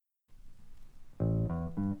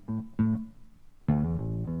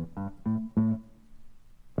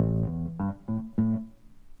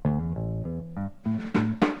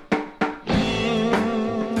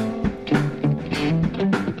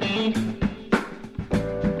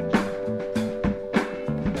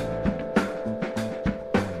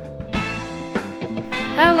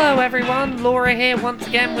everyone, Laura here once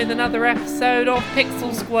again with another episode of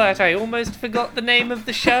Pixel Squirt. I almost forgot the name of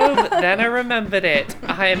the show, but then I remembered it.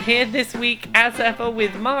 I am here this week as ever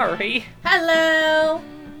with Mari. Hello!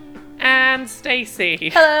 And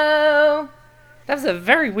Stacey. Hello! That was a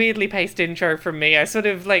very weirdly paced intro from me. I sort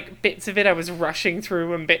of, bits of it I was rushing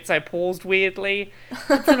through and bits I paused weirdly.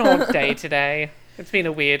 It's an odd day today. It's been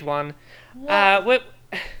a weird one.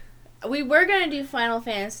 We were going to do Final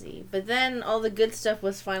Fantasy, but then all the good stuff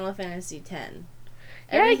was Final Fantasy X.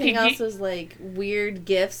 Everything else was weird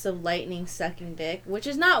gifs of lightning sucking dick, which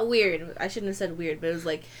is not weird. I shouldn't have said weird, but it was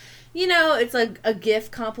it's like a GIF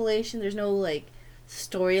compilation. There's no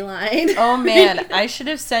storyline. Oh man, I should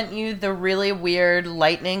have sent you the really weird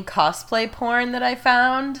lightning cosplay porn that I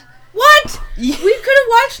found. What? We could have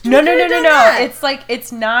watched. No.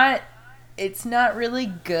 It's not really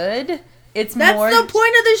good. That's the point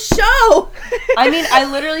of the show. I mean, I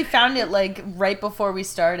literally found it right before we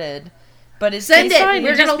started, but it's send it. fine.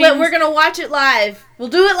 We're gonna watch it live. We'll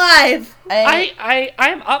do it live.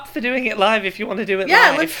 I'm up for doing it live if you want to do it live.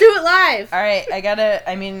 Yeah, let's do it live. All right,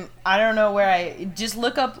 I don't know where I just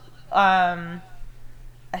look up. I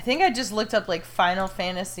think I just looked up Final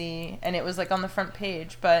Fantasy, and it was on the front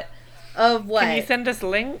page. But of what? Can you send us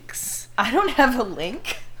links? I don't have a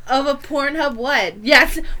link. Of a Pornhub what?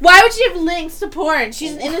 Yes. Why would she have links to porn?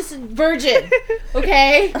 She's an innocent virgin.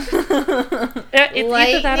 Okay? It's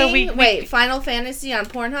either that or Wait, Final Fantasy on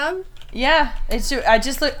Pornhub? Yeah.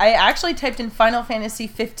 I actually typed in Final Fantasy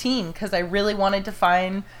 15 because I really wanted to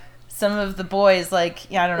find some of the boys I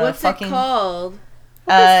don't know. What's it called?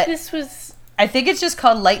 This was... I think it's just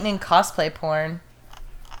called lightning cosplay porn.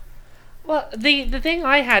 Well, the thing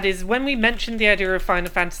I had is when we mentioned the idea of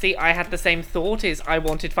Final Fantasy, I had the same thought, is I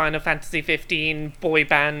wanted Final Fantasy 15 boy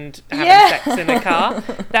band having sex in a car.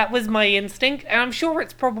 That was my instinct, and I'm sure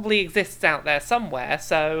it probably exists out there somewhere,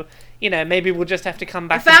 so, maybe we'll just have to come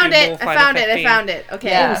back and do more Final 15. I found it. Okay.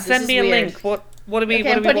 Yeah. Send me a link. What are we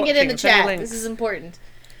I'm putting it in the Send chat. This is important.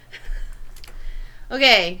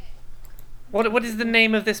 Okay. What is the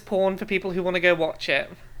name of this porn for people who want to go watch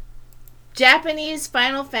it? Japanese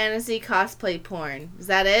Final Fantasy cosplay porn. Is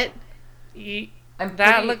that it?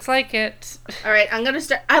 That looks like it. Alright, I'm gonna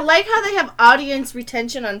start. I like how they have audience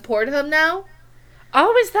retention on Pornhub now.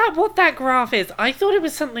 Oh, is that what that graph is? I thought it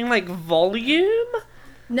was something like volume?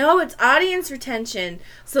 No, it's audience retention.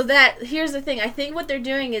 So here's the thing. I think what they're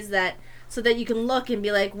doing is that so that you can look and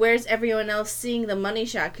be like, where's everyone else seeing the money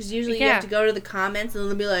shot? Because usually you have to go to the comments and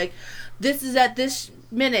they'll be like, this is at this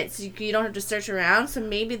minute, so you don't have to search around. So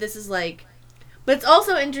maybe this is but it's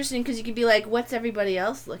also interesting because you could be like, what's everybody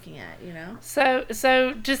else looking at, So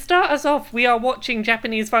to start us off, we are watching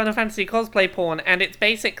Japanese Final Fantasy cosplay porn, and it's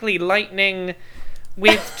basically lightning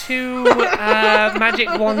with two magic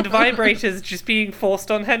wand vibrators just being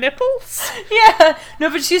forced on her nipples. Yeah, no,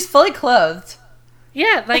 but she's fully clothed.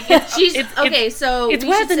 Yeah, it's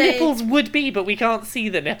where the nipples would be, but we can't see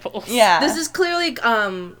the nipples. Yeah, this is clearly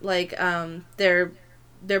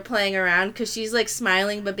they're playing around because she's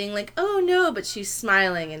smiling but being oh no, but she's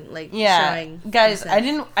smiling and showing. Guys,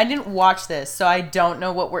 consent. I didn't watch this, so I don't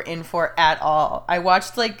know what we're in for at all. I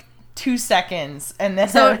watched 2 seconds and then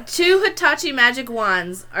so 2 Hitachi magic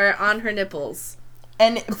wands are on her nipples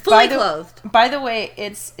and fully clothed. By the way,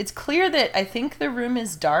 it's clear that I think the room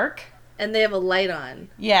is dark and they have a light on.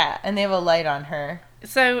 Yeah, and they have a light on her.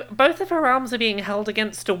 So both of her arms are being held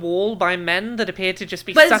against a wall by men that appear to just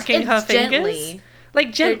be sucking her fingers.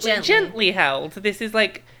 Gently held. This is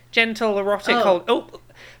gentle erotic hold. Oh,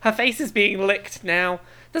 her face is being licked now.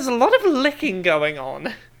 There's a lot of licking going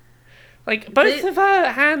on. Both of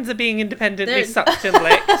her hands are being independently sucked and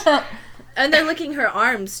licked. And they're licking her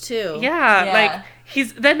arms too. Yeah.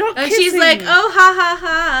 They're not and kissing. she's like, oh, ha, ha,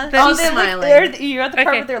 ha. She's smiling. You're at the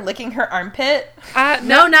part where they're licking her armpit?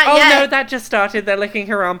 No, not yet. Oh, no, that just started. They're licking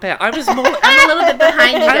her armpit. I was more... I'm a little bit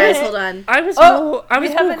behind you guys. Hold on. I was more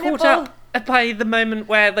caught up by the moment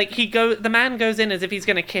where the man goes in as if he's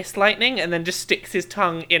going to kiss Lightning and then just sticks his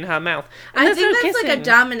tongue in her mouth. And I think that's a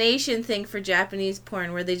domination thing for Japanese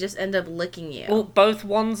porn where they just end up licking you. Well, both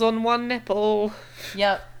wands on one nipple.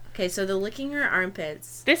 Yep. Okay, so they're licking her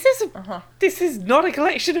armpits. This is not a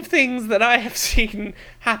collection of things that I have seen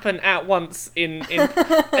happen at once in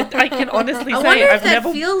I can honestly say I wonder if I've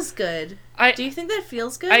never feels good. Do you think that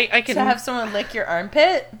feels good? I can have someone lick your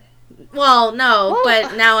armpit? Well, no,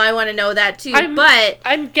 but now I want to know that too.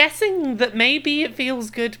 I'm guessing that maybe it feels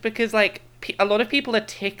good because a lot of people are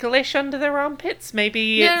ticklish under their armpits.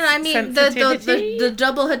 Maybe I mean the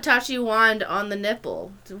double Hitachi wand on the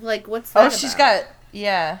nipple. What's that? Oh, she's got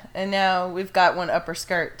and now we've got one upper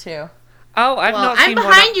skirt too. Oh, not seen I'm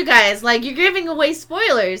behind you guys. Like, you're giving away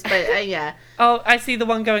spoilers, but yeah. Oh, I see the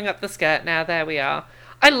one going up the skirt now. There we are.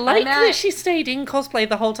 I like that she stayed in cosplay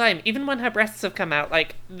the whole time, even when her breasts have come out.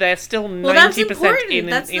 Like, they're still 90% in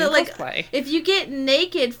cosplay. If you get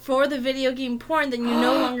naked for the video game porn, then you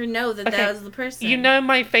no longer know that that was the person. You know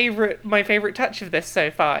my favorite touch of this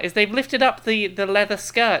so far is they've lifted up the leather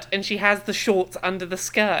skirt and she has the shorts under the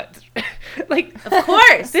skirt. Like, of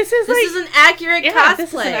course, this is an accurate cosplay.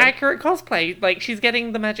 This is an accurate cosplay. Like, she's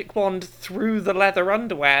getting the magic wand through the leather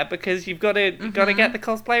underwear because you've got to get the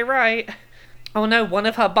cosplay right. Oh no, one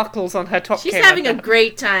of her buckles on her top. She's having a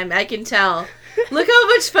great time, I can tell. Look how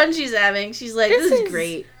much fun she's having. She's like, this is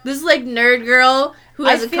great. This is like Nerd Girl who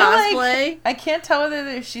has a cosplay. Like, I can't tell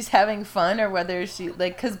whether she's having fun or whether she,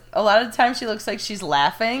 like, because a lot of the time she looks like she's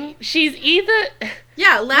laughing. She's either...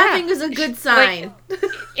 Yeah, laughing is a good sign. Like,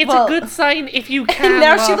 it's a good sign if you can. And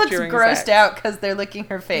now she looks grossed out because they're licking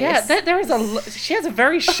her face. Yeah, she has a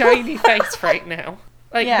very shiny face right now.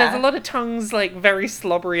 Like, there's a lot of tongues, like, very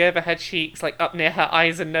slobbery over her cheeks, like, up near her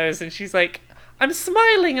eyes and nose, and she's like, I'm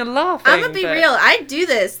smiling and laughing. I'm gonna be real, I'd do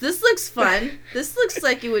this. This looks fun. This looks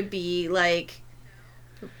like it would be, like,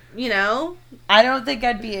 you know? I don't think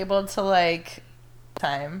I'd be able to, like,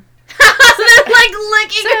 time. Like,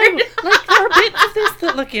 licking her nose. Like, there are bits of this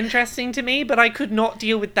that look interesting to me, but I could not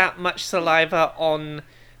deal with that much saliva on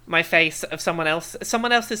my face of someone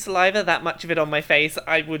else's saliva, that much of it on my face,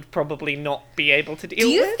 I would probably not be able to deal with.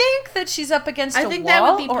 Do you think that she's up against a wall or on the floor? I think that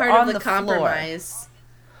would be part of the compromise.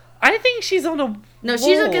 I think she's on a wall. No,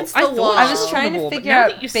 she's against the wall. I was trying to figure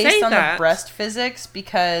out based on the breast physics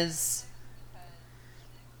because...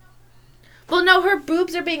 Well, no, her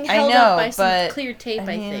boobs are being held up by some clear tape,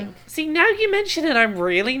 I think. See, now you mention it, I'm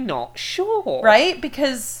really not sure. Right?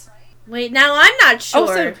 Because... Wait, now I'm not sure.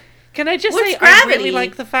 Also, can I just say, I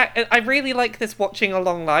really like this watching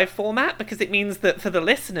along live format, because it means that for the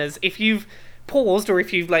listeners, if you've paused, or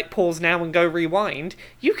if you've, like, paused now and go rewind,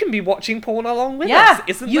 you can be watching porn along with us.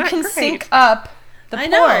 Isn't that great? You can sync up the porn.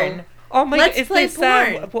 Know. Oh my god, is this,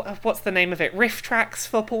 porn. What's the name of it? Riff Tracks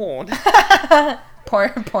for porn.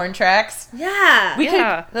 porn tracks.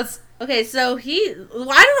 Yeah. Okay, so I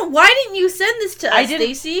don't know, why didn't you send this to us,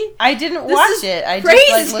 Stacey? I didn't watch it. I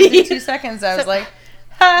just, like, looked at 2 seconds. I was like...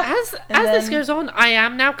 As this goes on, I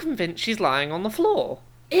am now convinced she's lying on the floor.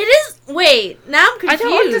 It is... Wait, now I'm confused. I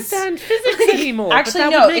don't understand physics anymore.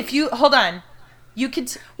 Actually, no, if you... Hold on. You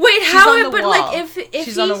could... Wait, how... But, like, if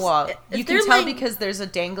she's on a wall. You can tell because there's a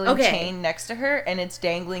dangling chain next to her, and it's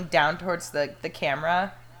dangling down towards the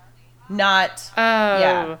camera. Not...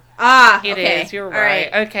 Oh. Yeah. It is, you're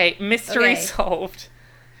right. Okay, mystery solved.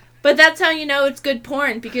 But that's how you know it's good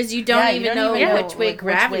porn, because you don't even know which way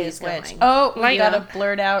gravity is going. Oh, like, you got a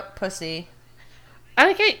blurred out pussy.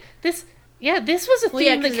 Okay, this was a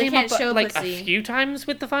theme that came up like a few times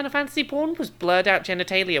with the Final Fantasy porn, was blurred out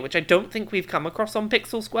genitalia, which I don't think we've come across on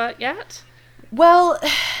Pixel Squirt yet. Well...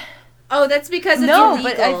 Oh, that's because it's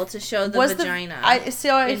illegal to show the vagina. I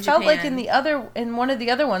felt like in one of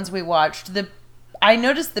the other ones we watched, I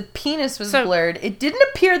noticed the penis was blurred. It didn't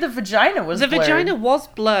appear the vagina was blurred. The vagina was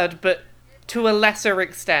blurred, but to a lesser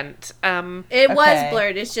extent. It was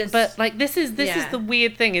blurred. It's just... But, like, this is the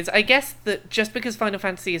weird thing, is I guess that just because Final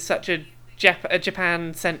Fantasy is such a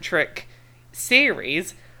Japan-centric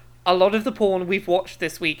series, a lot of the porn we've watched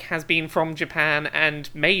this week has been from Japan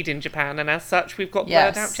and made in Japan, and as such, we've got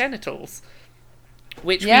blurred out genitals.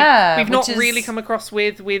 Which we've not really come across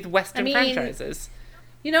with Western franchises.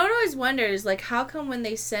 You know what I always wonder is, like, how come when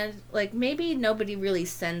they send, like, maybe nobody really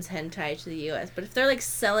sends hentai to the U.S., but if they're, like,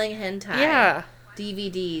 selling hentai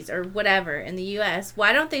DVDs or whatever in the U.S.,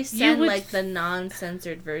 why don't they send, like, the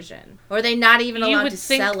non-censored version? Or are they not even allowed to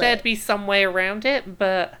sell it? You would think there'd be some way around it,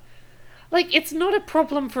 but, like, it's not a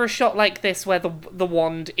problem for a shot like this where the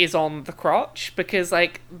wand is on the crotch, because,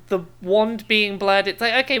 like, the wand being blurred, it's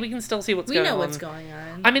like, okay, we can still see what's going on. We know what's going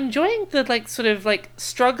on. I'm enjoying the, like, sort of, like,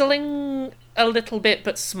 struggling a little bit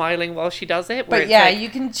but smiling while she does it. But yeah,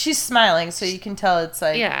 like, she's smiling, so you can tell it's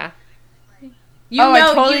like... Yeah.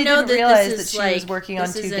 I totally didn't realize that she was working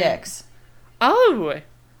on 2 dicks. Oh!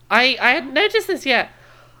 I hadn't noticed this yet.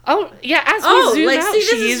 Oh, yeah, as we zoom out,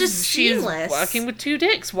 she is working with 2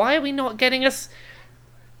 dicks. Why are we not getting us...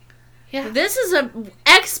 Yeah. This is a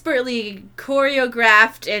expertly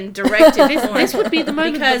choreographed and directed porn. This would be the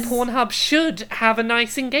moment that Pornhub should have a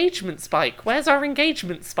nice engagement spike. Where's our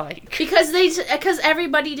engagement spike? Because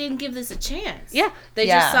everybody didn't give this a chance. Yeah. They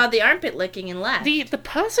just saw the armpit licking and left. The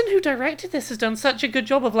person who directed this has done such a good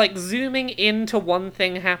job of, like, zooming into one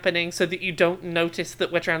thing happening so that you don't notice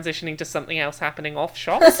that we're transitioning to something else happening off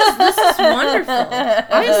shot. This is wonderful.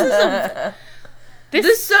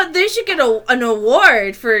 They should get an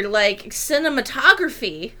award for, like,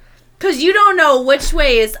 cinematography. Because you don't know which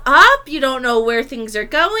way is up, you don't know where things are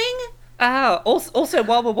going. Also,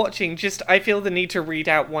 while we're watching, I feel the need to read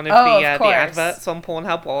out one of the adverts on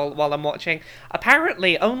Pornhub while I'm watching.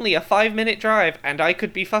 Apparently, only a 5-minute drive, and I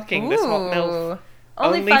could be fucking this hot MILF.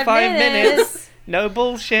 Only 5 minutes. No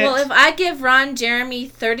bullshit. Well, if I give Ron Jeremy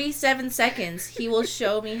 37 seconds, he will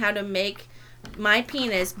show me how to make my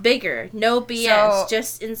penis bigger. No BS,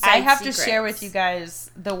 just inside I have secrets. to share with you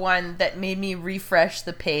guys the one that made me refresh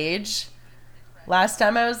the page last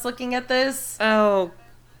time I was looking at this. Oh,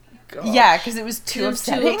 gosh. Yeah, because it was too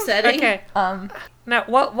upsetting. Okay. Now,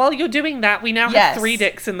 while you're doing that, we now have 3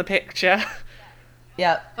 dicks in the picture.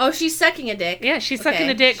 Yep. Oh, she's sucking a dick. Yeah, she's sucking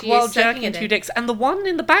a dick while jerking 2 dicks. And the one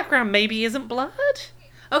in the background maybe isn't blurred?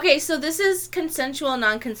 Okay, so this is consensual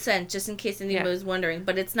non-consent, just in case anybody was wondering.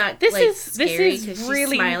 But it's not, scary because she's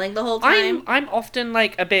smiling the whole time. I'm often,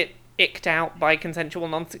 like, a bit icked out by consensual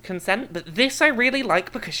non-consent, but this I really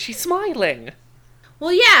like because she's smiling.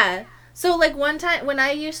 Well, yeah. So, like, one time when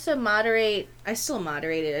I used to moderate, I still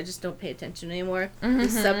moderate it, I just don't pay attention anymore.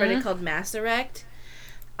 This subreddit called Mass Erect.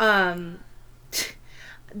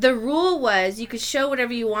 The rule was you could show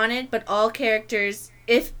whatever you wanted, but all characters,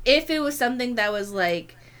 if it was something that was,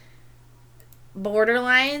 like,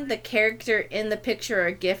 borderline, the character in the picture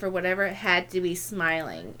or GIF or whatever had to be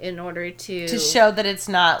smiling in order to show that it's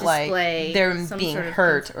not, like, they're being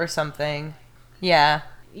hurt or something. Yeah.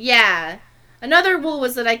 Yeah. Another rule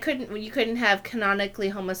was that you couldn't have canonically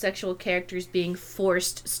homosexual characters being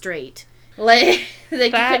forced straight. Like, you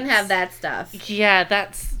couldn't have that stuff. Yeah,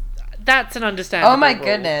 that's an understandable Oh my rule.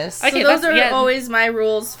 goodness. Okay, so those are always my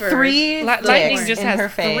rules for 3 Lightning just has her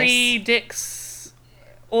face. 3 dicks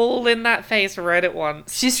all in that face right at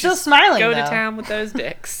once. She's still smiling, Go though. to town with those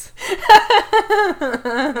dicks.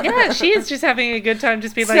 Yeah, she is just having a good time,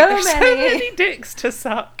 just being like, there's so many dicks to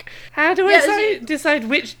suck. How do I decide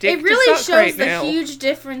which dick to suck right now? It really shows the huge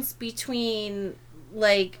difference between,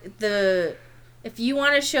 like, if you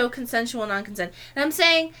want to show consensual non-consent. And I'm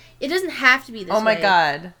saying, it doesn't have to be this way. Oh my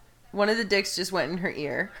god. One of the dicks just went in her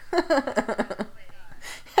ear.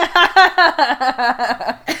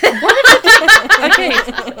 Okay,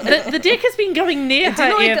 the dick has been going near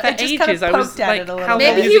her ear for ages. I was like, how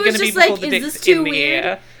maybe long he is was it just going to like, be before the is dick's this too in the weird?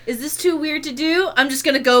 ear? Is this too weird to do? I'm just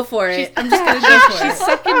going to go for it. I'm just going to go for it. She's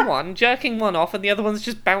sucking one, jerking one off, and the other one's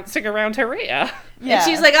just bouncing around her ear. Yeah. And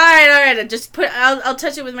she's like, all right, just I'll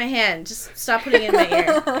touch it with my hand. Just stop putting it in my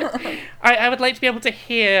ear. I would like to be able to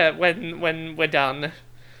hear when we're done.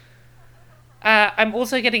 I'm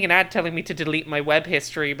also getting an ad telling me to delete my web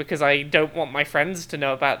history because I don't want my friends to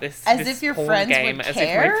know about this. As if your porn friends game. would As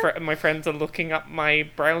care? if my friends are looking up my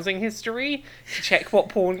browsing history to check what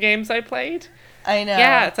porn games I played. I know.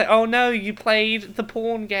 Yeah, it's like, oh no, you played the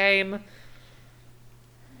porn game.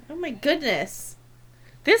 Oh my goodness.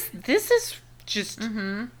 This is just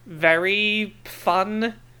very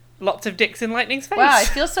fun. Lots of dicks in Lightning's face. Wow, I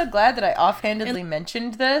feel so glad that I offhandedly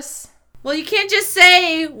mentioned this. Well, you can't just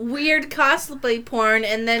say weird cosplay porn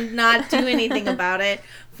and then not do anything about it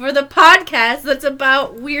for the podcast that's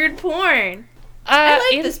about weird porn. I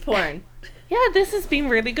like this porn. Yeah, this has been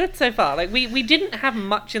really good so far. Like, we didn't have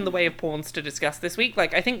much in the way of porns to discuss this week.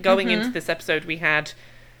 Like, I think going into this episode we had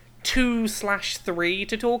 2/3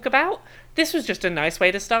 to talk about. This was just a nice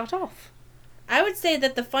way to start off. I would say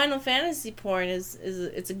that the Final Fantasy porn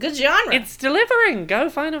it's a good genre. It's delivering. Go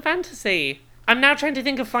Final Fantasy. I'm now trying to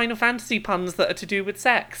think of Final Fantasy puns that are to do with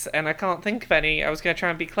sex, and I can't think of any. I was going to try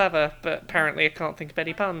and be clever, but apparently I can't think of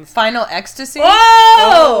any puns. Final Ecstasy?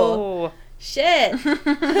 Oh! Shit.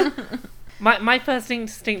 My first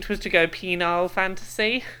instinct was to go penile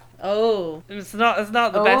fantasy. Oh. It's not the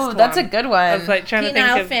best one. Oh, that's a good one. I was like trying to think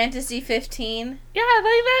of... Penile Fantasy 15? Yeah,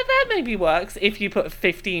 that maybe works if you put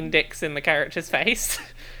 15 dicks in the character's face.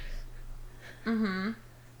 So...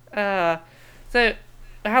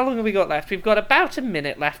 How long have we got left? We've got about a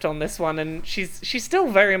minute left on this one, and she's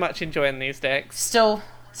still very much enjoying these dicks. Still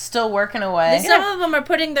working away. Some of them are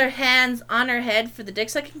putting their hands on her head for the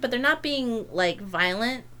dick sucking, but they're not being, like,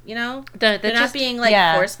 violent, you know? They're not being, like,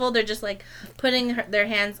 forceful. They're just, like, putting their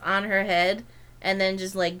hands on her head and then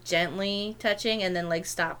just, like, gently touching and then, like,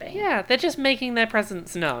 stopping. Yeah, they're just making their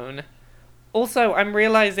presence known. Also, I'm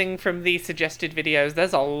realizing from these suggested videos,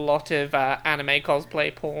 there's a lot of anime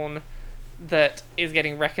cosplay porn that is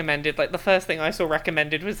getting recommended. Like, the first thing I saw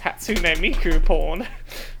recommended was Hatsune Miku porn.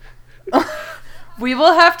 We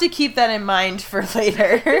will have to keep that in mind for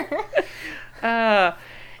later.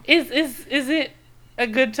 Is it a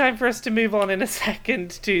good time for us to move on in a second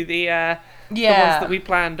to the ones that we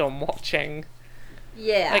planned on watching?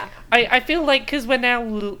 Yeah. Like, I feel like, because we're now,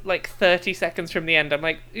 like, 30 seconds from the end, I'm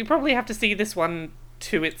like, you probably have to see this one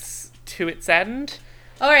to its end.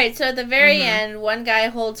 Alright, so at the very end, one guy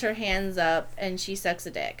holds her hands up, and she sucks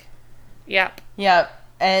a dick. Yep. Yep.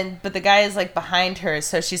 But the guy is, like, behind her,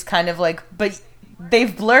 so she's kind of, like, but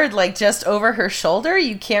they've blurred, like, just over her shoulder.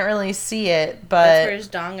 You can't really see it, but... That's where his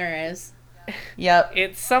donger is. Yep.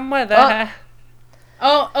 It's somewhere there.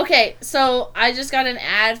 Oh, okay. So I just got an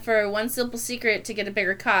ad for One Simple Secret to get a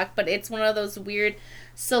bigger cock, but it's one of those weird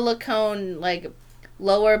silicone, like,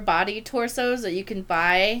 lower body torsos that you can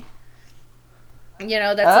buy. You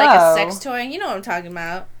know, that's like a sex toy. You know what I'm talking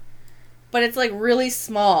about. But it's, like, really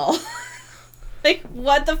small. Like,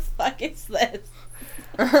 what the fuck is this?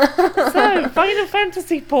 So, Final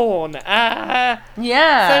Fantasy porn. Yeah.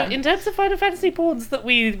 So, in terms of Final Fantasy porns that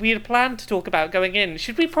we had planned to talk about going in,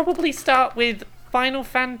 should we probably start with Final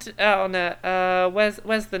Fantasy... Oh, no.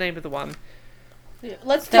 Where's the name of the one?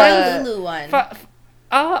 Let's do the Lulu one.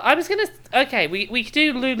 I was going to... Okay, we could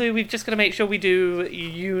do Lulu. We've just got to make sure we do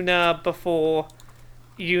Yuna before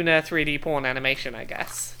Yuna 3D porn animation, I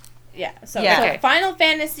guess. Yeah. So Okay. Final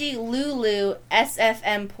Fantasy Lulu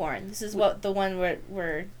SFM porn. This is what the one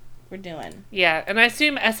we're doing. Yeah, and I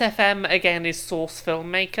assume SFM again is Source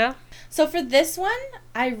Filmmaker. So for this one,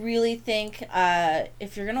 I really think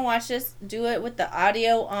if you're gonna watch this, do it with the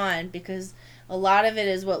audio on, because a lot of it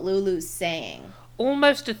is what Lulu's saying.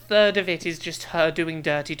 Almost a third of it is just her doing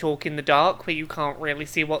dirty talk in the dark, where you can't really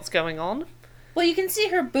see what's going on. Well, you can see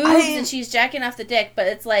her boobs and she's jacking off the dick, but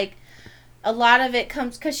it's like a lot of it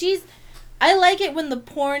comes because I like it when the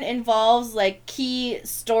porn involves like key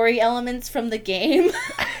story elements from the game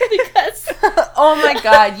because oh my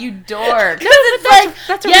god, you dork! Because it's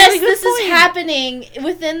that's yes, really this point. is happening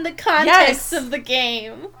within the context of the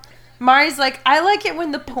game. Mari's like, I like it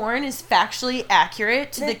when the porn is factually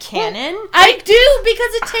accurate to the canon. I do,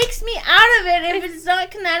 because it takes me out of it if it's not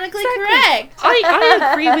canonically correct.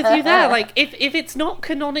 I agree with you there. Like, if it's not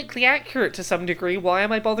canonically accurate to some degree, why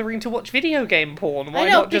am I bothering to watch video game porn? Why I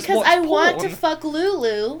know, not just because watch I porn? want to fuck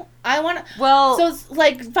Lulu. I want to... Well... So, it's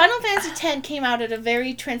like, Final Fantasy X came out at a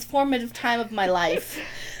very transformative time of my life.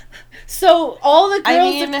 So, all the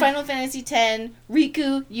girls of Final Fantasy X,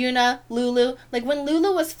 Riku, Yuna, Lulu, like, when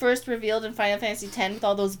Lulu was first revealed in Final Fantasy X with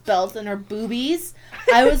all those belts and her boobies,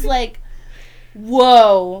 I was like,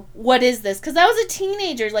 whoa, what is this? Because I was a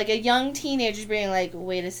teenager, like, a young teenager being like,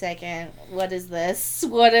 wait a second, what is this?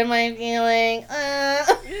 What am I feeling?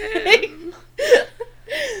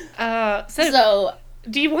 So,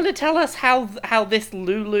 do you want to tell us how this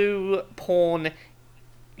Lulu porn...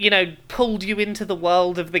 pulled you into the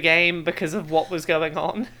world of the game because of what was going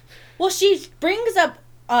on? Well, she brings up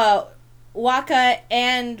Wakka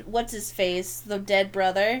and what's-his-face, the dead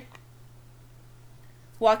brother.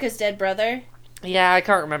 Wakka's dead brother. Yeah, I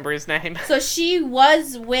can't remember his name. So she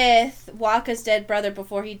was with Wakka's dead brother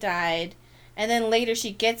before he died, and then later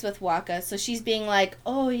she gets with Wakka, so she's being like,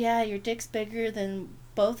 oh yeah, your dick's bigger than...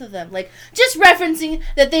 both of them, like, just referencing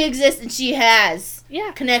that they exist and she has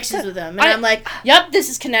connections with them, and I'm like, yep, this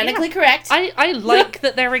is canonically correct. I like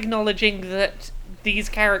that they're acknowledging that these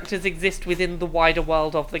characters exist within the wider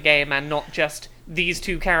world of the game and not just these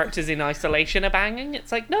two characters in isolation are banging.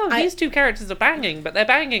 It's like, no, these two characters are banging, but they're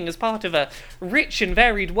banging as part of a rich and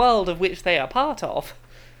varied world of which they are part of.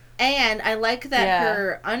 And I like that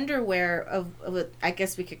her underwear, of I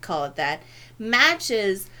guess we could call it that,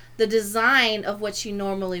 matches the design of what she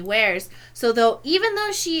normally wears. So even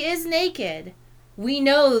though she is naked, we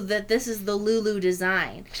know that this is the Lulu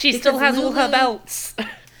design. She still has all her belts.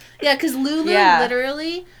 Yeah, because Lulu,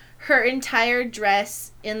 literally, her entire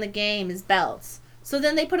dress in the game is belts. So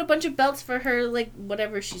then they put a bunch of belts for her, like,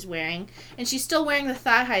 whatever she's wearing. And she's still wearing the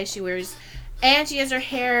thigh high she wears. And she has her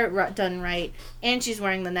hair done right. And she's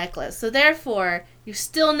wearing the necklace. So therefore, you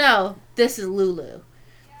still know this is Lulu.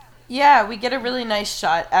 Yeah, we get a really nice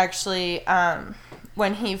shot, actually,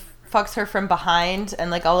 when he fucks her from behind and,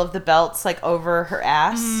 like, all of the belts, like, over her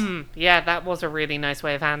ass. Yeah, that was a really nice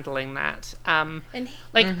way of handling that.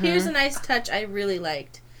 Here's a nice touch I really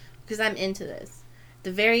liked, because I'm into this. At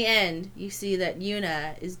the very end, you see that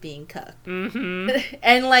Yuna is being cucked. Mm-hmm.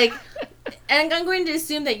 And I'm going to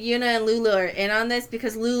assume that Yuna and Lulu are in on this,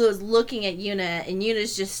 because Lulu is looking at Yuna, and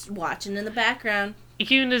Yuna's just watching in the background.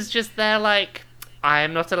 Yuna's just there like... I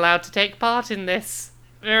am not allowed to take part in this.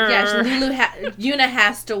 Yeah, Yuna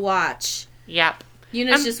has to watch. Yep.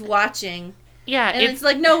 Yuna's just watching. Yeah. And it's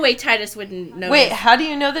like, no way Tidus wouldn't notice. Wait, how do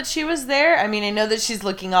you know that she was there? I mean, I know that she's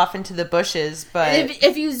looking off into the bushes, but...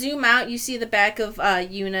 If you zoom out, you see the back of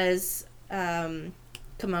Yuna's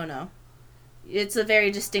kimono. It's a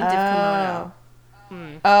very distinctive kimono.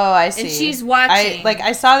 Oh, I see. And she's watching.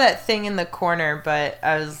 I saw that thing in the corner, but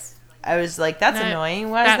I was like, that's annoying.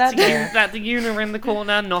 Why is that there? That's Yuna in the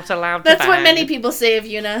corner, not allowed to That's bang. what many people say of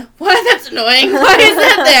Yuna. Why, that's annoying. Why is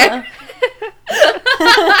that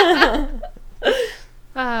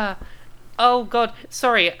there? Oh, God.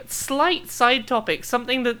 Sorry. Slight side topic.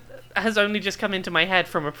 Something that has only just come into my head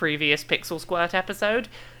from a previous Pixel Squirt episode.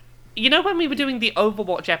 You know when we were doing the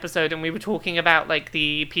Overwatch episode and we were talking about, like,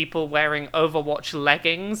 the people wearing Overwatch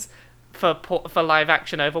leggings for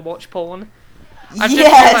live-action Overwatch porn? I've just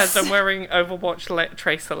realized I'm wearing Overwatch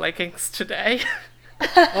Tracer leggings today.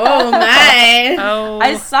 Oh, my. Oh.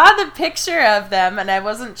 I saw the picture of them, and I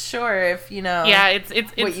wasn't sure if, Yeah, it's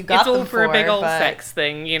all for a big old sex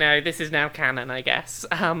thing. This is now canon, I guess.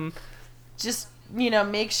 Just,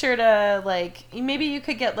 make sure to, maybe you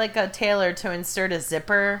could get, a tailor to insert a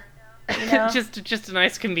zipper. just a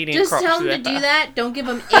nice convenient crotch Just tell them to do that. Don't give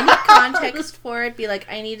them any context for it. Be like,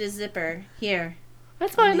 I need a zipper. Here.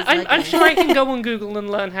 That's fine. I'm sure I can go on Google and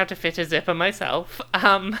learn how to fit a zipper myself.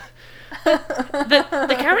 The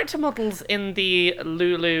character models in the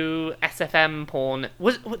Lulu SFM porn,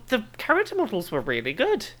 the character models were really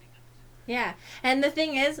good. Yeah, and the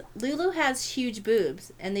thing is, Lulu has huge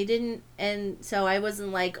boobs, and so I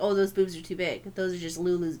wasn't like, oh, those boobs are too big. Those are just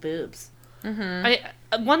Lulu's boobs.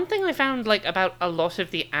 Mm-hmm. One thing I found about a lot of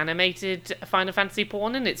the animated Final Fantasy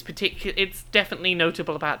porn, and it's definitely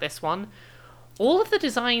notable about this one. All of the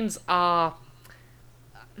designs are,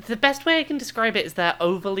 the best way I can describe it is they're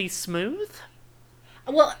overly smooth.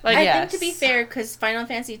 Well, I think to be fair, because Final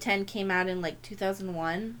Fantasy X came out in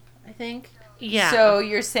 2001, I think. Yeah. So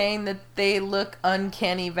you're saying that they look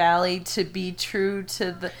uncanny valley to be true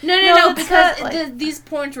to the... No, because these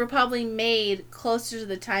porns were probably made closer to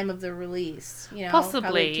the time of the release. Possibly.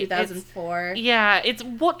 Probably 2004. It's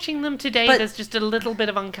watching them today, there's just a little bit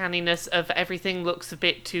of uncanniness of everything looks a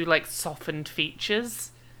bit too, softened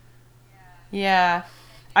features. Yeah.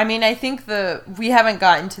 I mean, I think we haven't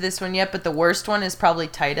gotten to this one yet, but the worst one is probably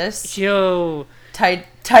Tidus. Yo...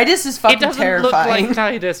 Tidus is fucking terrifying. It doesn't look like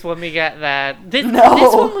Tidus when we get there.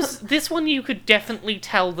 This one you could definitely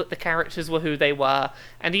tell that the characters were who they were,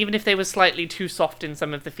 and even if they were slightly too soft in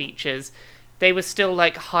some of the features, they were still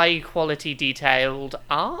high quality detailed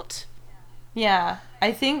art. Yeah,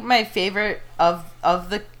 I think my favorite of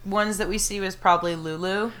the ones that we see was probably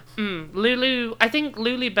Lulu. Lulu, I think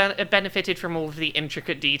Lulu benefited from all of the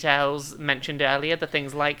intricate details mentioned earlier, the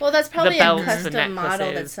things like that's probably the belts, a custom the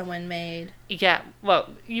model that someone made. Yeah, well,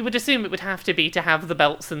 you would assume it would have to be to have the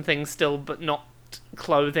belts and things still, but not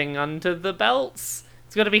clothing under the belts.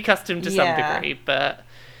 It's got to be custom to some degree, but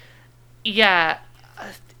yeah,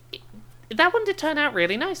 that one did turn out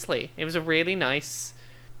really nicely. It was a really nice,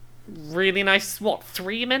 3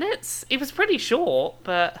 minutes? It was pretty short,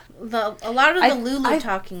 but... A lot of the Lulu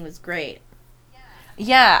talking was great.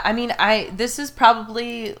 Yeah, I mean, this is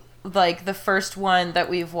probably, the first one that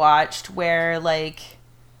we've watched where,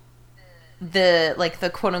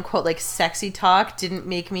 the quote-unquote, sexy talk didn't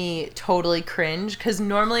make me totally cringe, because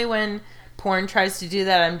normally when porn tries to do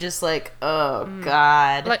that, I'm just oh,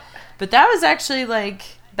 God. But that was actually,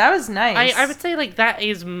 that was nice. I would say, that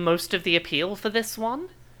is most of the appeal for this one.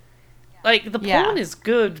 The porn is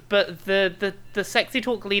good, but the sexy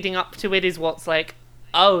talk leading up to it is what's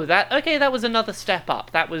oh, that was another step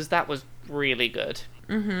up. That was really good.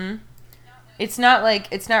 Mm-hmm. It's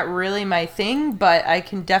not really my thing, but I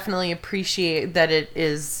can definitely appreciate that it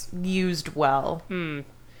is used well.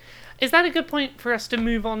 Is that a good point for us to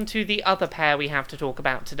move on to the other pair we have to talk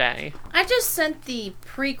about today? I just sent the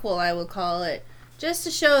prequel, I would call it, just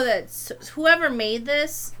to show that whoever made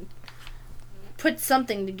this put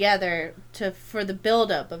something together for the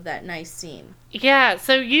build-up of that nice scene. Yeah,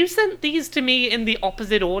 so you sent these to me in the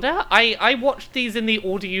opposite order. I watched these in the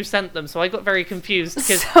order you sent them, so I got very confused.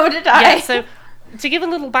 So did I. Yeah, so to give a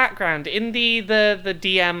little background, in the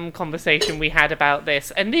DM conversation we had about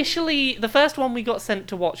this, initially, the first one we got sent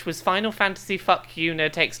to watch was Final Fantasy Fuck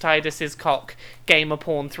Yuna Takes Tidus's Cock Gamer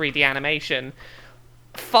Porn 3D Animation,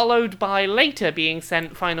 followed by later being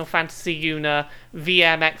sent Final Fantasy Yuna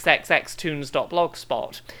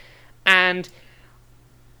VMXXXtunes.blogspot. And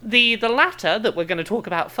the latter, that we're going to talk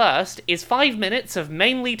about first, is 5 minutes of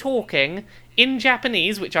mainly talking in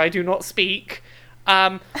Japanese, which I do not speak.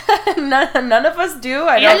 None of us do,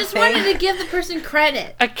 I just wanted to give the person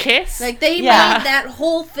credit. A kiss? They made that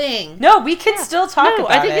whole thing. No, we can still talk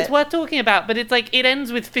about it. I think it's worth talking about, but it's it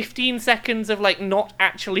ends with 15 seconds of not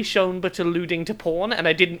actually shown but alluding to porn, and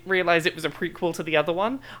I didn't realize it was a prequel to the other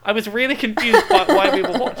one. I was really confused by why we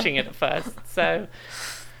were watching it at first. So,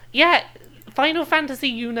 yeah, Final Fantasy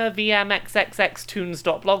Yuna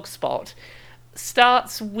VMXXXtunes.blogspot.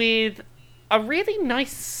 starts with a really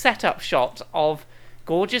nice setup shot of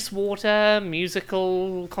gorgeous water,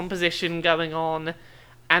 musical composition going on,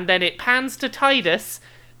 and then it pans to Tidus.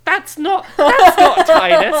 That's not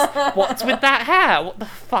Tidus. What's with that hair? What the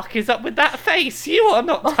fuck is up with that face? You are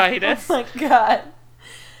not Tidus. Oh my god.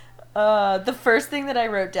 The first thing that I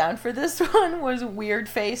wrote down for this one was Weird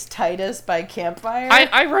Face Tidus by Campfire.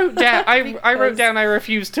 I wrote down I wrote down I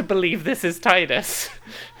refuse to believe this is Tidus.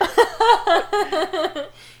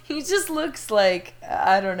 He just looks like,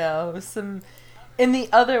 I don't know, in the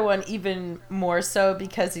other one even more so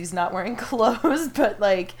because he's not wearing clothes, but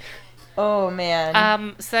like, oh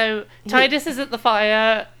man. So Tidus is at the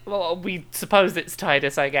fire. Well, we suppose it's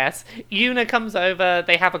Tidus, I guess. Yuna comes over,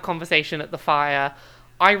 they have a conversation at the fire.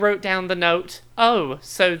 I wrote down the note, oh,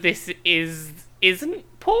 so this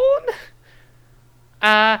isn't porn?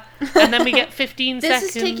 And then we get 15 seconds.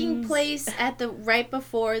 This is taking place right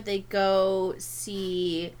before they go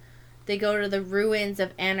to the ruins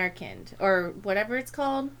of Anarkand, or whatever it's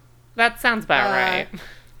called. That sounds about right.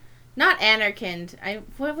 Not Anarkand.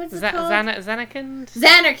 What's it called? Zanarkand?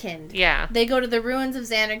 Zanarkand. Yeah. They go to the ruins of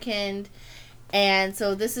Zanarkand, and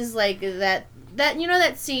so this is like that you know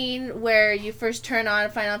that scene where you first turn on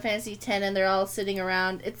Final Fantasy X and they're all sitting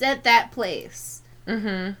around? It's at that place.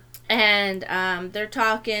 Mm-hmm. And they're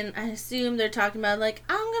talking, I assume they're talking about, like,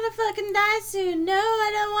 I'm gonna fucking die soon. No,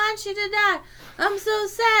 I don't want you to die. I'm so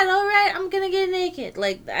sad. All right, I'm gonna get naked.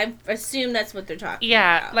 Like, I assume that's what they're talking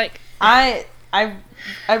about. Yeah, like... I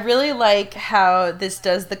really like how this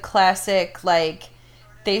does the classic, like,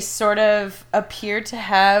 they sort of appear to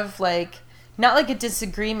have, like, not like a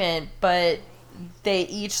disagreement, but they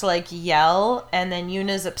each, like, yell, and then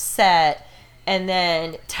Yuna's upset. And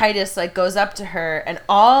then Tidus, like, goes up to her, and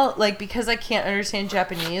all, like, because I can't understand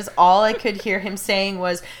Japanese, all I could hear him saying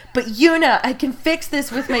was, but Yuna, I can fix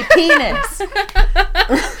this with my penis.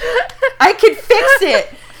 I can fix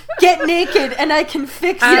it. Get naked, and I can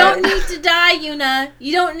fix it. You don't need to die, Yuna.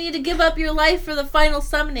 You don't need to give up your life for the final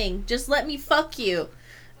summoning. Just let me fuck you.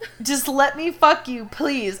 Just let me fuck you,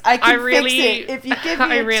 please. I can fix it if you give me a chance.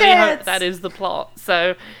 I really hope that is the plot.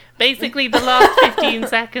 So... basically, the last 15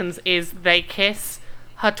 seconds is they kiss,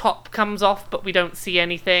 her top comes off, but we don't see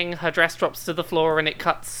anything, her dress drops to the floor, and it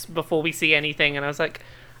cuts before we see anything, and I was like,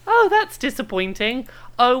 oh, that's disappointing.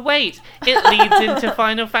 Oh, wait, it leads into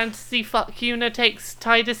Final Fantasy Fuck Yuna takes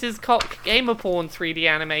Tidus's cock gamer porn 3D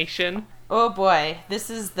animation. Oh boy,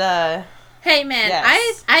 this is the... Hey man,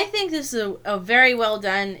 yes. I think this is a very well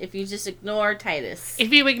done if you just ignore Tidus.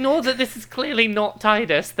 If you ignore that this is clearly not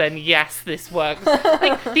Tidus, then yes, this works.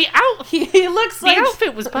 Like, he looks like... the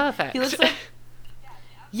outfit was perfect. He looks like...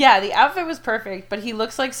 Yeah, the outfit was perfect, but he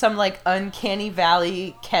looks like some, like, Uncanny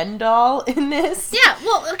Valley Ken doll in this. Yeah,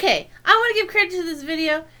 well, okay. I want to give credit to this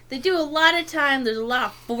video. They do a lot of time, there's a lot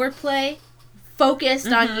of foreplay focused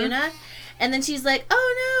on Yuna. And then she's like,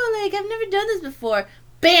 oh no, like, I've never done this before.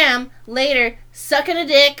 Bam! Later, sucking a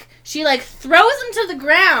dick. She, like, throws him to the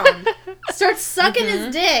ground. Starts sucking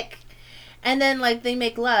his dick. And then, like, they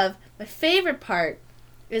make love. My favorite part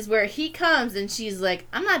is where he comes and she's like,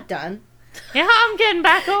 I'm not done. Yeah, I'm getting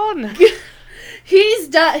back on. He's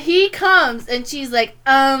done. He comes and she's like,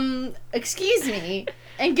 excuse me.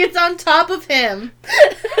 And gets on top of him.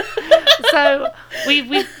 So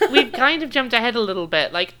we've kind of jumped ahead a little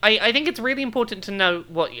bit. Like, I think it's really important to note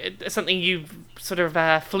something you sort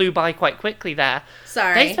of flew by quite quickly there.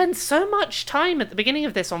 Sorry. They spend so much time at the beginning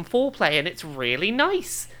of this on foreplay, and it's really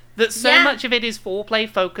nice that so much of it is foreplay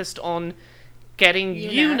focused on getting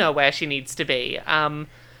Yuna where she needs to be.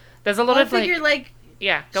 There's a lot of I figured, like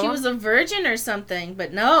yeah, she was a virgin or something,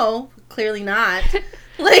 but no, clearly not.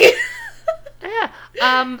 Like.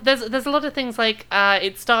 Yeah, there's a lot of things like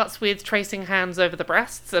it starts with tracing hands over the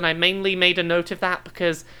breasts, and I mainly made a note of that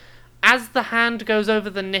because as the hand goes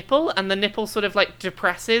over the nipple, and the nipple sort of like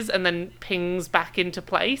depresses and then pings back into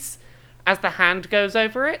place as the hand goes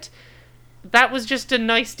over it, that was just a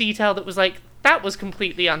nice detail that was like, that was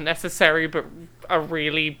completely unnecessary, but a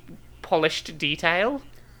really polished detail.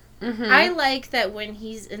 Mm-hmm. I like that when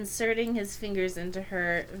he's inserting his fingers into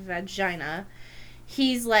her vagina,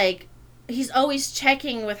 he's always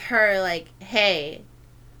checking with her, like, hey,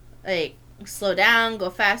 like, slow down,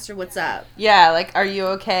 go faster, what's up? Yeah, like, are you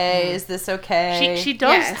okay? Is this okay? She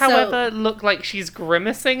does, however, look like she's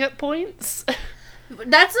grimacing at points.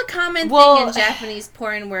 That's a common thing in Japanese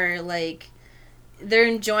porn where, like, they're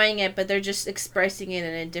enjoying it, but they're just expressing it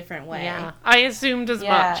in a different way. Yeah, I assumed as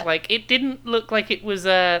much. Like, it didn't look like it was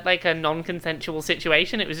a non-consensual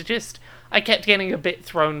situation. It was just, I kept getting a bit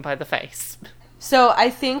thrown by the face. So I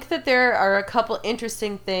think that there are a couple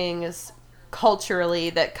interesting things culturally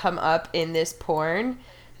that come up in this porn,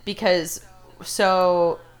 because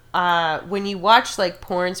when you watch like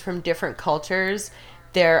porns from different cultures,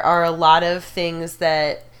 there are a lot of things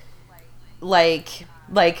that like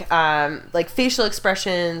facial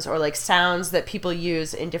expressions or like sounds that people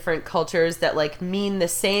use in different cultures that like mean the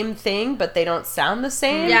same thing but they don't sound the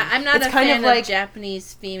same. Yeah, I'm not a fan of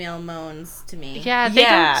Japanese female moans to me. Yeah, they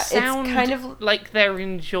don't sound it's kind of like they're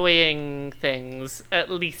enjoying things,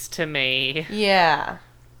 at least to me. Yeah.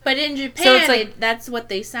 But in Japan, that's what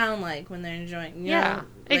they sound like when they're enjoying. You know?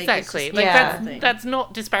 Exactly. That's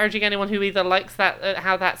not disparaging anyone who either likes that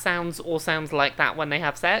how that sounds or sounds like that when they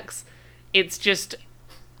have sex. It's just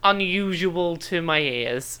unusual to my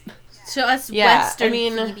ears. To us Western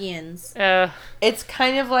plebeians. It's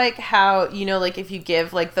kind of like how, like if you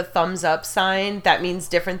give like the thumbs up sign, that means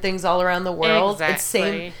different things all around the world.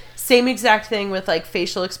 Exactly. It's same exact thing with like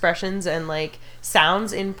facial expressions and like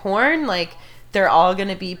sounds in porn. Like they're all going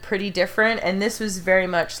to be pretty different. And this was very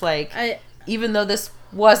much like, even though this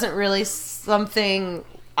wasn't really something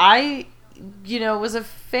I was a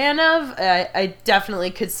fan of, I definitely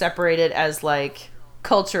could separate it as like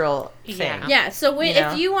cultural thing. Yeah, so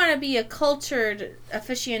if you want to be a cultured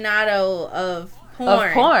aficionado of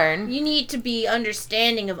porn, you need to be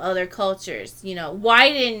understanding of other cultures.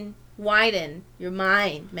 Widen your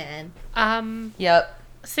mind, man. Yep.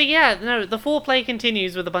 So the foreplay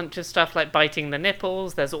continues with a bunch of stuff like biting the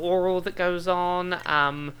nipples. There's oral that goes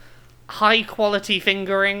on. High quality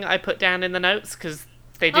fingering I put down in the notes because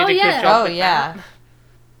they did a good job with that.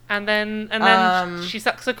 And then she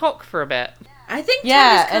sucks a cock for a bit. I think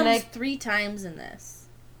Titus comes 3 times in this.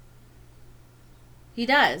 He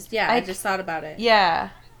does. Yeah, I just thought about it. Yeah.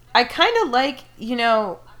 I kind of like,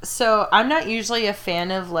 so I'm not usually a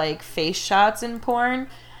fan of like face shots in porn.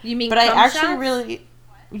 You mean but I actually shots? Really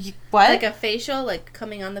what? Like a facial, like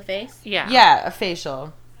coming on the face? Yeah. Yeah, a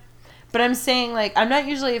facial. But I'm saying, like, I'm not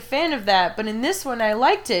usually a fan of that, but in this one I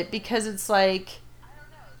liked it because it's like,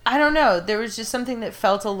 I don't know, there was just something that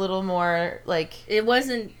felt a little more, like... It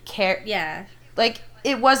wasn't... Yeah. Like,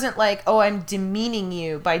 it wasn't like, oh, I'm demeaning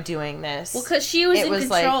you by doing this. Well, because she was in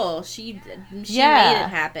control. Like, she made it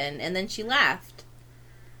happen, and then she laughed.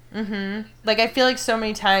 Mm-hmm. Like, I feel like so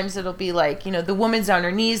many times it'll be like, the woman's on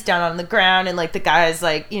her knees down on the ground, and, like, the guy's,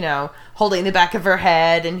 like, holding the back of her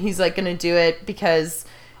head, and he's, like, gonna do it because...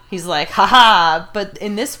 He's like, haha, but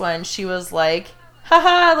in this one, she was like,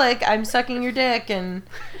 haha, like, I'm sucking your dick, and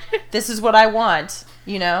this is what I want,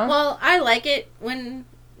 Well, I like it when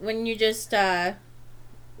you just,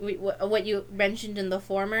 what you mentioned in the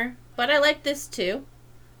former, but I like this too.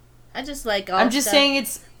 I just like all I'm just saying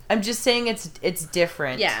it's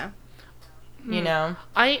different. Yeah.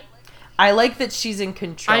 I like that she's in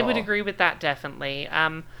control. I would agree with that, definitely.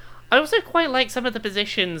 I also quite like some of the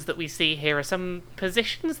positions that we see here are some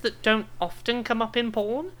positions that don't often come up in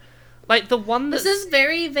porn. Like the one that's... This is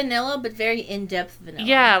very vanilla, but very in-depth vanilla.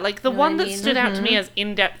 Yeah, like the one that stood out to me as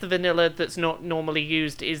in-depth vanilla that's not normally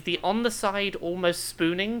used is the on-the-side almost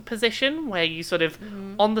spooning position, where you sort of,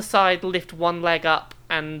 on the side, lift one leg up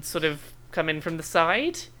and sort of come in from the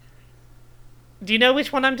side. Do you know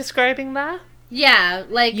which one I'm describing there? Yeah,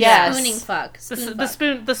 like spooning fuck. The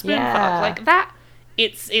spoon fuck. Like that...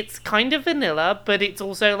 It's kind of vanilla, but it's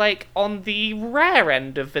also, like, on the rare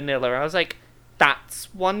end of vanilla. I was like,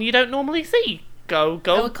 that's one you don't normally see. Go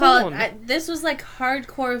porn. This was, like,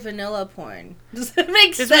 hardcore vanilla porn. Does that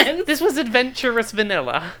make sense? This was adventurous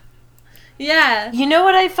vanilla. Yeah. You know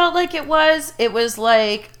what I felt like it was? It was,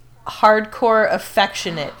 like, hardcore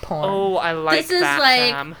affectionate porn. Oh, I like that, This is, like,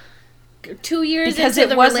 Sam. 2 years into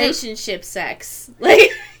the relationship sex. Like,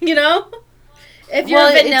 If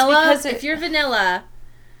you're vanilla,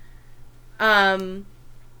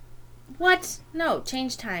 what? No,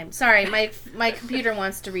 change time. Sorry, my computer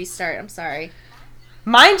wants to restart. I'm sorry.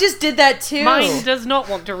 Mine just did that too. Mine does not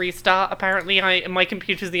want to restart. Apparently, my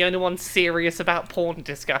computer's the only one serious about porn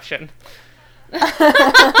discussion.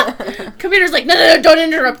 Computer's like, no, don't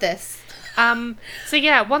interrupt this. So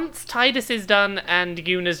yeah, once Titus is done and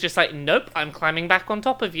Yuna's just like, nope, I'm climbing back on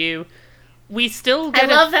top of you. We still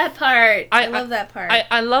get I love that part. I love that part.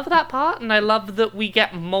 I love that part, and I love that we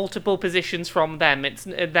get multiple positions from them. It's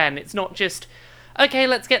not just, okay,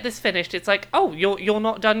 let's get this finished. It's like, oh, you're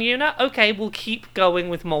not done, Yuna? Okay, we'll keep going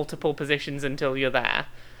with multiple positions until you're there.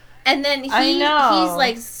 And then he's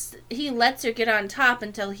like, he lets her get on top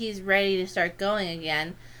until he's ready to start going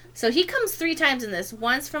again. So he comes 3 times in this.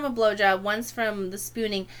 Once from a blowjob, once from the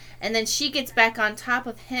spooning, and then she gets back on top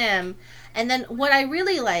of him. And then what I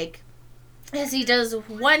really like is he does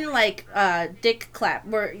one, like, dick clap,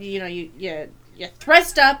 where, you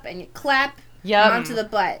thrust up and you clap onto the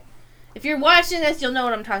butt. If you're watching this, you'll know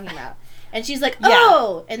what I'm talking about. And she's like,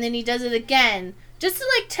 oh! And then he does it again. Just to,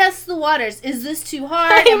 like, test the waters. Is this too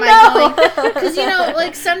hard? I going... Because, you know,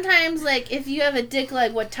 like, sometimes, like, if you have a dick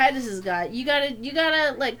like what Titus has got, you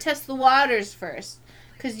gotta like, test the waters first.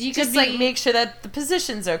 Because you just, like, make sure that the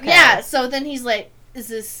position's okay. Yeah, so then he's like, is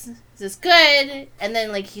this good? And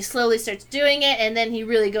then, like, he slowly starts doing it, and then he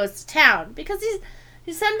really goes to town. Because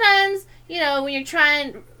he's sometimes, you know, when you're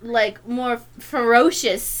trying, like, more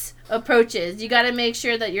ferocious approaches, you got to make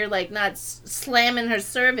sure that you're, like, not slamming her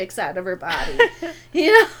cervix out of her body.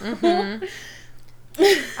 You know? Mm-hmm.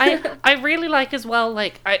 I really like as well,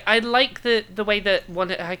 like, I like the way that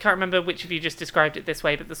I can't remember which of you just described it this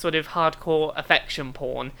way, but the sort of hardcore affection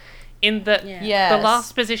porn, in that the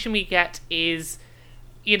last position we get is,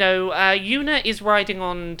 you know, Yuna is riding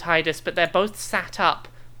on Tidus, but they're both sat up,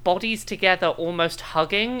 bodies together, almost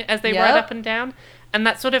hugging as they ride up and down. And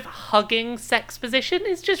that sort of hugging sex position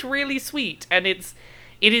is just really sweet. And it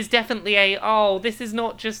is definitely this is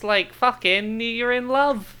not just like fucking, you're in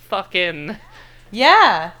love fucking.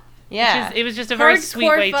 Yeah. Yeah. It was just a very sweet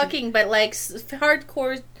way to... Hardcore fucking, but like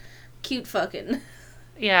hardcore cute fucking.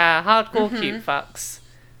 Yeah, hardcore cute fucks.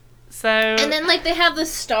 So... And then like they have the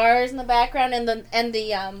stars in the background and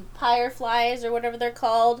the fireflies or whatever they're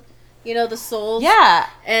called. You know, the souls. Yeah.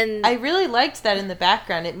 And I really liked that in the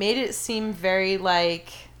background. It made it seem very, like,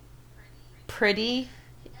 pretty.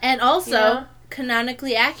 And also,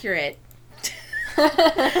 canonically accurate. Therefore,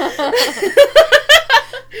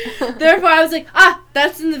 I was like,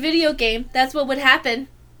 that's in the video game. That's what would happen.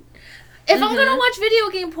 If I'm going to watch video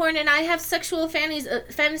game porn and I have sexual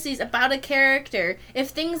fantasies about a character, if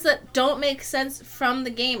things that don't make sense from the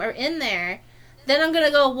game are in there, then I'm going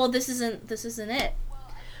to go, well, this isn't it.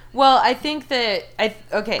 Well, I think that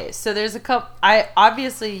so there's a couple.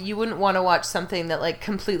 Obviously you wouldn't want to watch something that like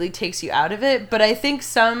completely takes you out of it, but I think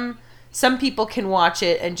some people can watch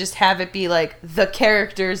it and just have it be like the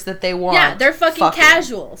characters that they want. Yeah, they're fucking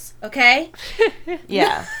casuals, okay?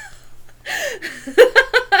 Yeah.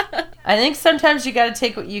 I think sometimes you got to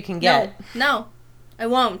take what you can get. No, I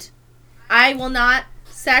won't. I will not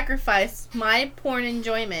sacrifice my porn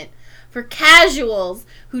enjoyment for casuals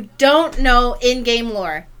who don't know in-game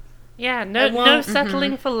lore. Yeah, no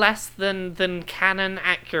settling for less than canon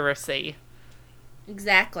accuracy.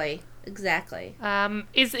 Exactly. Is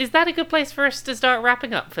that a good place for us to start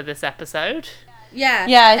wrapping up for this episode? Yeah.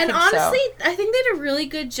 Yeah, I think so. And honestly, I think they did a really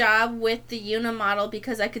good job with the Yuna model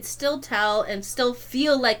because I could still tell and still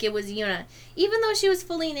feel like it was Yuna, even though she was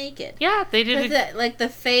fully naked. Yeah, they did. Like the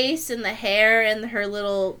face and the hair and her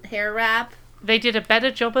little hair wrap. They did a better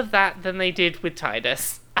job of that than they did with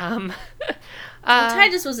Tidus.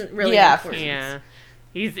 Tidus wasn't really important. Yeah,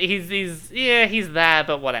 he's there,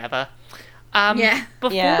 but whatever.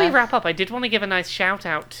 Before we wrap up, I did want to give a nice shout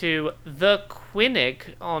out to the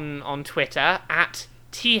Quinnig on Twitter at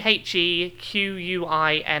TheQuinng,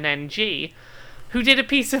 who did a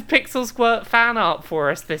piece of Pixel Squirt fan art for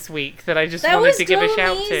us this week that I just wanted to give a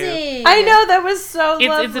shout to. I know, that was so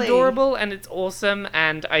lovely. It's adorable and it's awesome,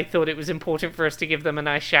 and I thought it was important for us to give them a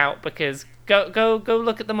nice shout because go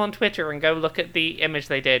look at them on Twitter and go look at the image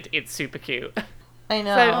they did. It's super cute. I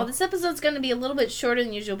know. This episode's going to be a little bit shorter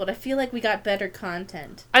than usual, but I feel like we got better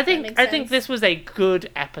content. I think this was a good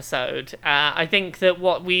episode. I think that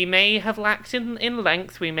what we may have lacked in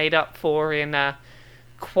length, we made up for in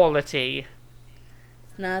quality.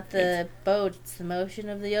 It's not the boat, it's the motion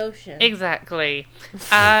of the ocean. Exactly.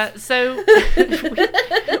 So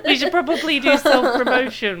we should probably do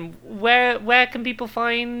self-promotion. Where can people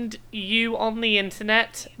find you on the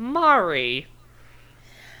internet, Mari?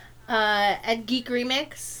 At Geek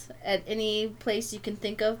Remix, at any place you can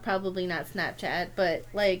think of, probably not Snapchat, but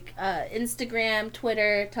like Instagram,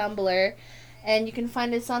 Twitter, Tumblr, and you can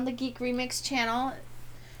find us on the Geek Remix channel.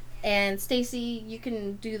 And Stacy, you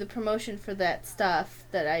can do the promotion for that stuff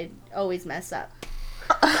that I always mess up.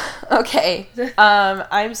 Okay.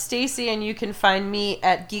 I'm Stacy, and you can find me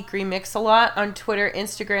at Geek Remix a lot on Twitter,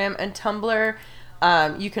 Instagram, and Tumblr.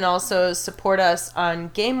 You can also support us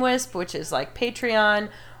on GameWisp, which is like Patreon.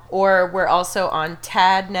 Or we're also on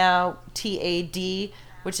TAD now, TAD,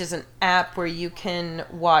 which is an app where you can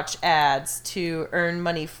watch ads to earn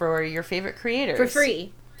money for your favorite creators. For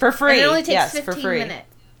free. For free. And it only takes yes, 15 for free. minutes.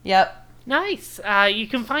 Yep. Nice. You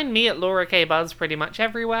can find me at Laura K. Buzz pretty much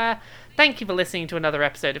everywhere. Thank you for listening to another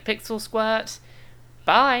episode of Pixel Squirt.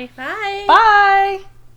 Bye. Bye. Bye.